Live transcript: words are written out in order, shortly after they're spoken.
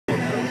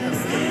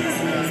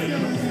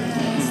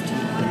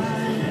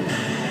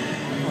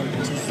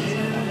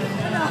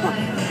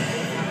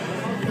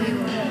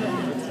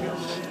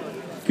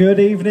Good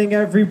evening,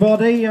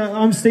 everybody.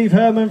 I'm Steve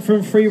Herman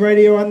from Free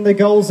Radio and the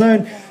Goal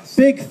Zone.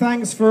 Big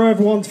thanks for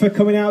everyone for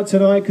coming out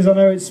tonight, because I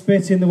know it's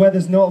spitting, the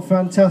weather's not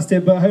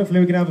fantastic, but hopefully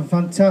we can have a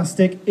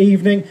fantastic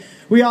evening.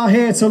 We are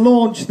here to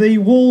launch the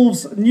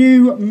Wolves'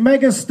 new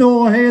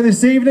MegaStore here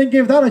this evening.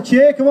 Give that a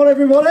cheer. Come on,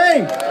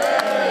 everybody.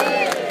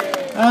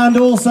 And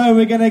also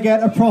we're going to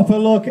get a proper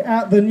look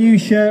at the new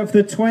shirt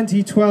for the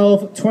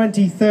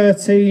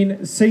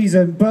 2012-2013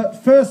 season.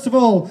 But first of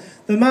all,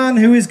 the man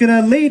who is going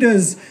to lead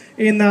us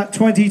in that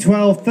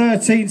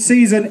 2012-13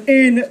 season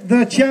in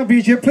the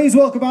Championship, please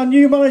welcome our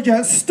new manager,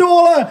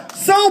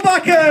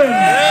 Solbakken!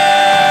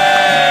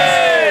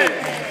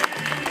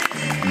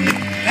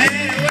 Hey!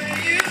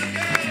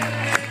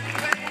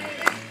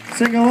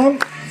 Sing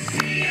along.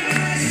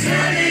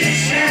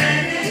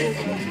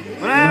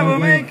 We'll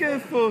make a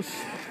fuss.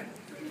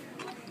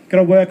 Got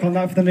to work on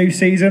that for the new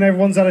season.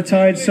 Everyone's had a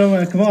tired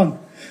summer. Come on.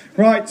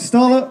 Right,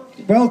 Starla,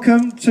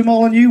 welcome to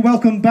Molyneux.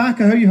 Welcome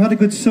back. I hope you had a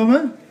good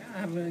summer.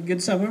 Have a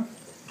good summer.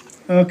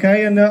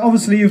 Okay, and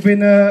obviously you've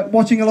been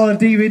watching a lot of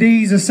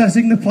DVDs,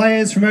 assessing the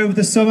players from over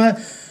the summer,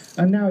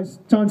 and now it's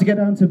time to get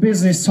down to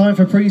business, time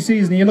for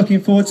pre-season. Are you looking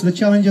forward to the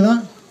challenge of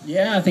that?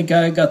 Yeah, I think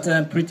I got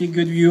a pretty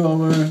good view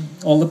over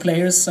all the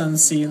players and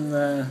seen,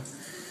 I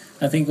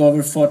think,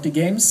 over 40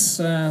 games.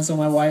 So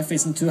my wife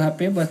isn't too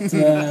happy, but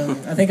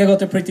I think I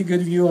got a pretty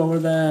good view over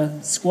the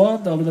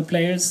squad, over the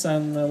players,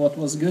 and what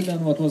was good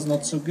and what was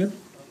not so good.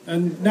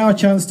 And now a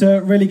chance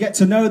to really get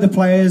to know the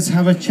players,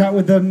 have a chat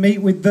with them,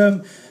 meet with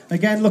them.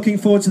 Again, looking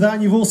forward to that.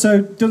 And you've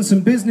also done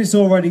some business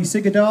already.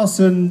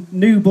 Sigurdarsson,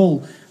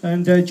 Newbull,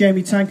 and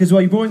Jamie Tank as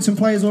well. You brought in some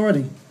players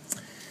already?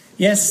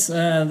 Yes,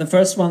 the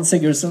first one,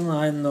 Sigurdarsson,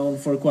 I've known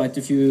for quite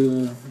a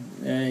few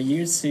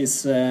years.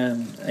 He's a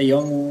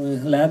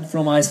young lad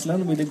from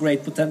Iceland with a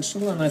great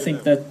potential, and I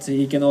think that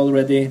he can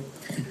already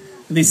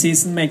this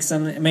season make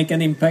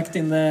an impact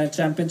in the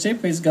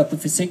Championship. He's got the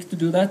physique to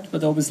do that,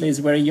 but obviously he's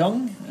very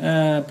young,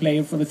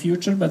 player for the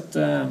future. But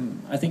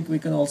I think we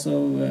can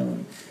also,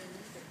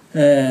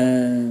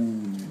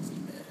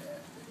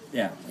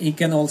 he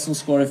can also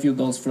score a few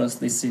goals for us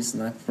this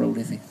season, I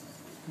probably think.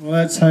 Well,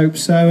 let's hope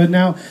so. And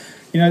now,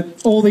 you know,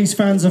 all these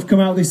fans have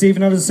come out this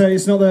evening. As I say,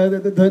 it's not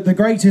the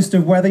greatest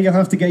of weather. You'll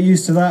have to get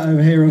used to that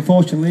over here,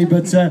 unfortunately.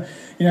 But,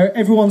 you know,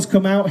 everyone's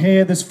come out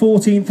here. There's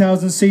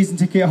 14,000 season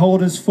ticket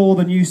holders for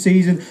the new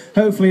season.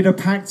 Hopefully they're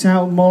packed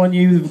out in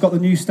Molyneux. We've got the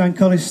new stand,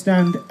 colour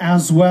stand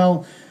as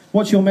well.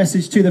 What's your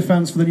message to the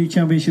fans for the new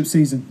Championship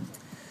season?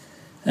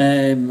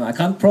 I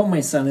can't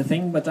promise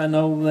anything, but I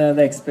know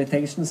the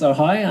expectations are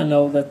high. I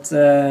know that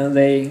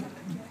they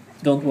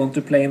don't want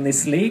to play in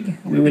this league.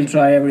 We will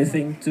try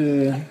everything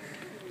to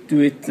do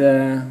it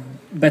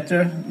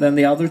better than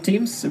the other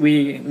teams.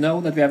 We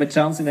know that we have a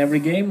chance in every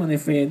game, and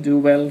if we do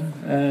well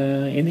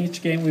in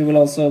each game, we will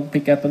also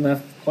pick up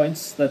enough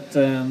points that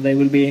they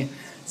will be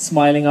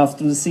smiling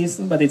after the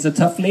season. But it's a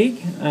tough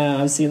league.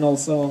 I've seen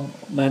also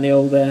many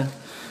of the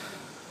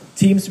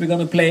teams we're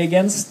going to play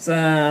against,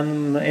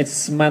 and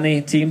it's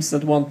many teams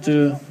that want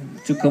to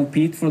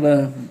compete for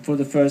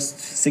the first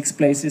 6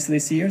 places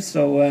this year.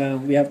 So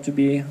we have to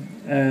be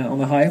on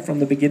a high from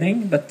the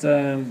beginning, but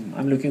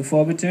I'm looking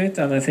forward to it,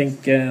 and I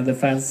think the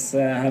fans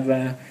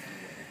have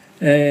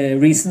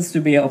reasons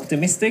to be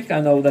optimistic. I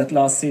know that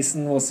last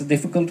season was a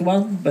difficult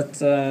one, but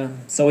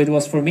so it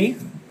was for me.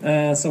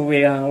 So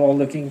we are all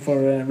looking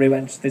for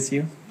revenge this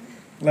year.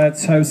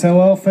 Let's hope so.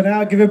 Well, for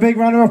now, give a big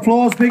round of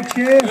applause, big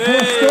cheer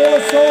for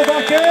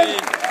Solbakken.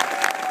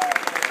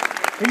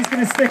 He's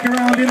going to stick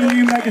around in the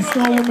new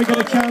MegaStore when we get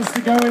a chance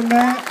to go in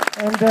there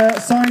and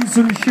sign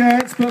some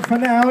shirts. But for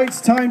now,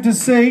 it's time to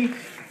see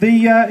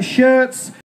the shirts